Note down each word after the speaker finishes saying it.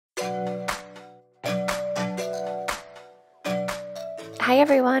Hi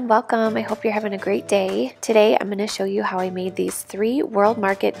everyone, welcome. I hope you're having a great day. Today I'm going to show you how I made these 3 World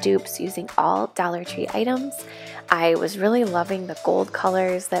Market dupes using all Dollar Tree items. I was really loving the gold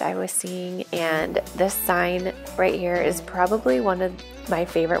colors that I was seeing, and this sign right here is probably one of my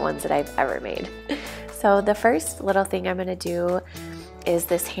favorite ones that I've ever made. So the first little thing I'm going to do is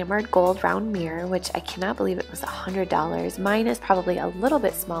this hammered gold round mirror, which I cannot believe it was $100. Mine is probably a little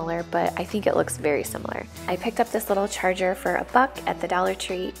bit smaller, but I think it looks very similar. I picked up this little charger for $1 at the Dollar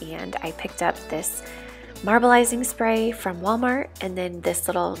Tree, and I picked up this marbleizing spray from Walmart, and then this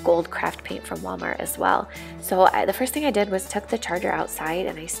little gold craft paint from Walmart as well. So the first thing I did was took the charger outside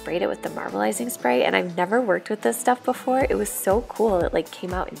and I sprayed it with the marbleizing spray, and I've never worked with this stuff before. It was so cool. It like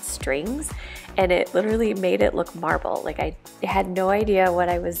came out in strings and it literally made it look marble. Like I had no idea what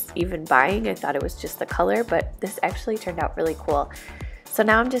I was even buying. I thought it was just the color, but this actually turned out really cool. So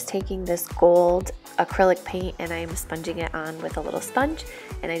now I'm just taking this gold acrylic paint and I'm sponging it on with a little sponge,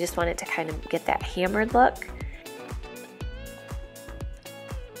 and I just want it to kind of get that hammered look.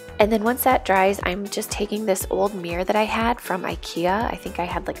 And then once that dries, I'm just taking this old mirror that I had from IKEA. I think I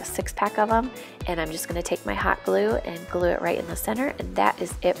had like a 6-pack of them, and I'm just gonna take my hot glue and glue it right in the center, and that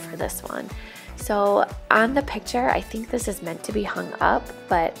is it for this one. So on the picture, I think this is meant to be hung up,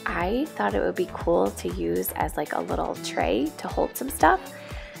 but I thought it would be cool to use as like a little tray to hold some stuff.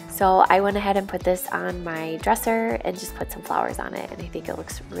 So I went ahead and put this on my dresser and just put some flowers on it, and I think it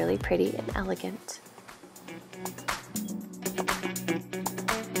looks really pretty and elegant.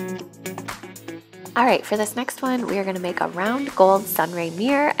 Alright, for this next one, we are going to make a round gold sunray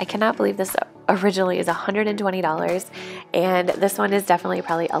mirror. I cannot believe this originally is $120, and this one is definitely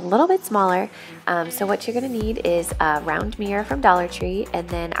probably a little bit smaller. So what you're going to need is a round mirror from Dollar Tree, and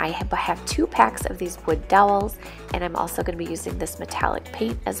then I have 2 packs of these wood dowels, and I'm also going to be using this metallic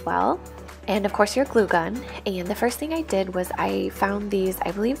paint as well. And of course your glue gun. And the first thing I did was I found these,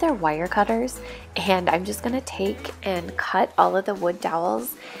 I believe they're wire cutters, and I'm just going to take and cut all of the wood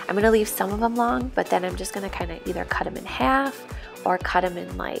dowels. I'm going to leave some of them long, but then I'm just going to kind of either cut them in half or cut them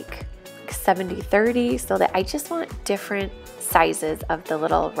in like 70-30, so that I just want different sizes of the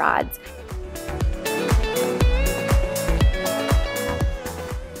little rods.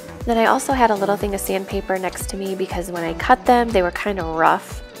 Then I also had a little thing of sandpaper next to me because when I cut them, they were kind of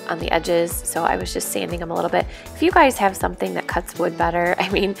rough on the edges, so I was just sanding them a little bit. If you guys have something that cuts wood better, I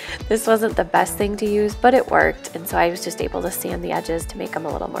mean, this wasn't the best thing to use, but it worked, and so I was just able to sand the edges to make them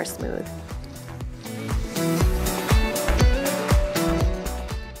a little more smooth.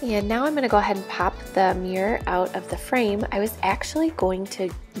 And now I'm going to go ahead and pop the mirror out of the frame. I was actually going to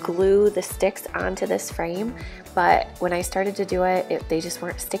glue the sticks onto this frame, but when I started to do it, they just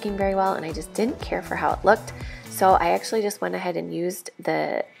weren't sticking very well, and I just didn't care for how it looked. So I actually just went ahead and used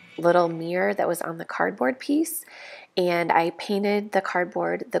the little mirror that was on the cardboard piece, and I painted the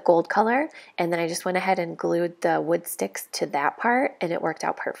cardboard the gold color, and then I just went ahead and glued the wood sticks to that part, and it worked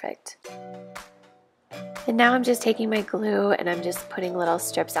out perfect. And now I'm just taking my glue and I'm just putting little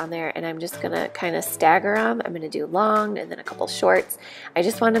strips on there, and I'm just gonna kind of stagger them. I'm gonna do long and then a couple shorts. I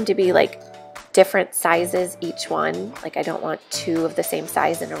just want them to be like different sizes each one. Like I don't want 2 of the same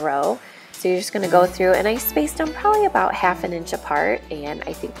size in a row. So you're just gonna go through, and I spaced them probably about ½ an inch apart, and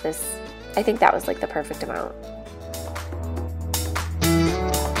I think that was like the perfect amount.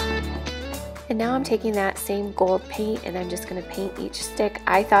 And now I'm taking that same gold paint and I'm just going to paint each stick.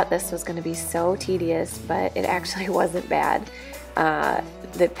 I thought this was going to be so tedious, but it actually wasn't bad.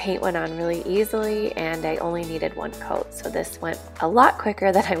 The paint went on really easily, and I only needed 1 coat, so this went a lot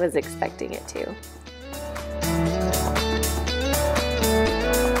quicker than I was expecting it to.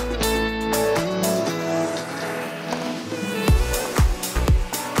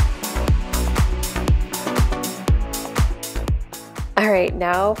 Alright,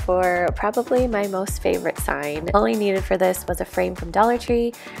 now for probably my most favorite sign. All I needed for this was a frame from Dollar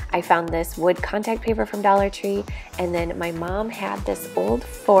Tree. I found this wood contact paper from Dollar Tree, and then my mom had this old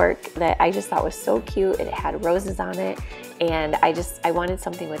fork that I just thought was so cute. It had roses on it, and I wanted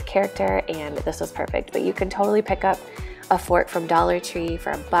something with character, and this was perfect. But you can totally pick up a fork from Dollar Tree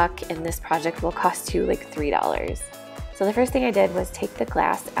for $1, and this project will cost you like $3. So the first thing I did was take the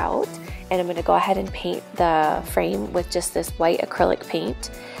glass out, and I'm going to go ahead and paint the frame with just this white acrylic paint.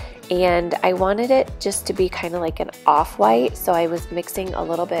 And I wanted it just to be kind of like an off-white, so I was mixing a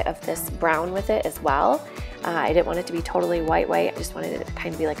little bit of this brown with it as well. I didn't want it to be totally white, I just wanted it to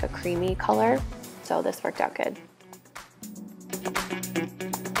kind of be like a creamy color, so this worked out good.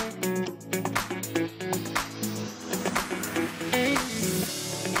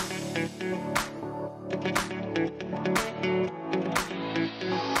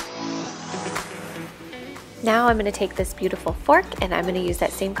 Now I'm going to take this beautiful fork and I'm going to use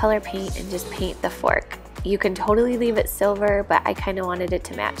that same color paint and just paint the fork. You can totally leave it silver, but I kind of wanted it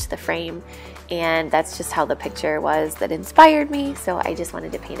to match the frame, and that's just how the picture was that inspired me, so I just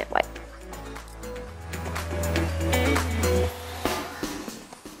wanted to paint it white.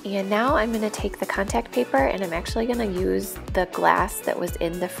 And now I'm going to take the contact paper and I'm actually going to use the glass that was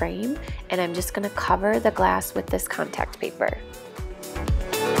in the frame, and I'm just going to cover the glass with this contact paper.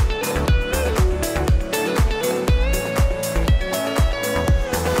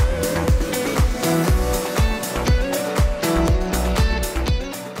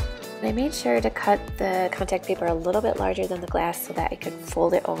 I made sure to cut the contact paper a little bit larger than the glass so that I could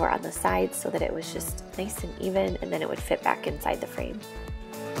fold it over on the sides so that it was just nice and even, and then it would fit back inside the frame.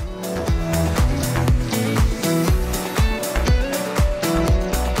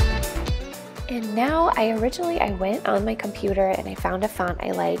 And now I went on my computer and I found a font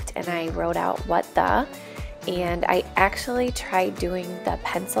I liked and I wrote out "what the," and I actually tried doing the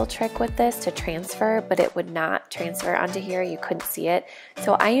pencil trick with this to transfer, but it would not transfer onto here. You couldn't see it.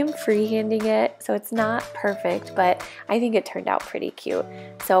 So I am freehanding it, so it's not perfect, but I think it turned out pretty cute.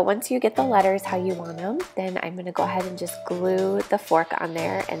 So once you get the letters how you want them, then I'm gonna go ahead and just glue the fork on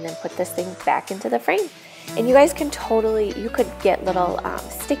there and then put this thing back into the frame. And you guys can you could get little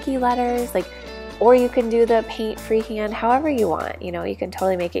sticky letters, or you can do the paint freehand, however you want. You know, you can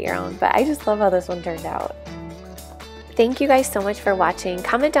totally make it your own, but I just love how this one turned out. Thank you guys so much for watching.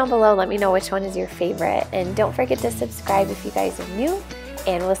 Comment down below, let me know which one is your favorite, and don't forget to subscribe if you guys are new,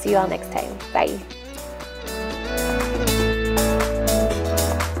 and we'll see you all next time. Bye.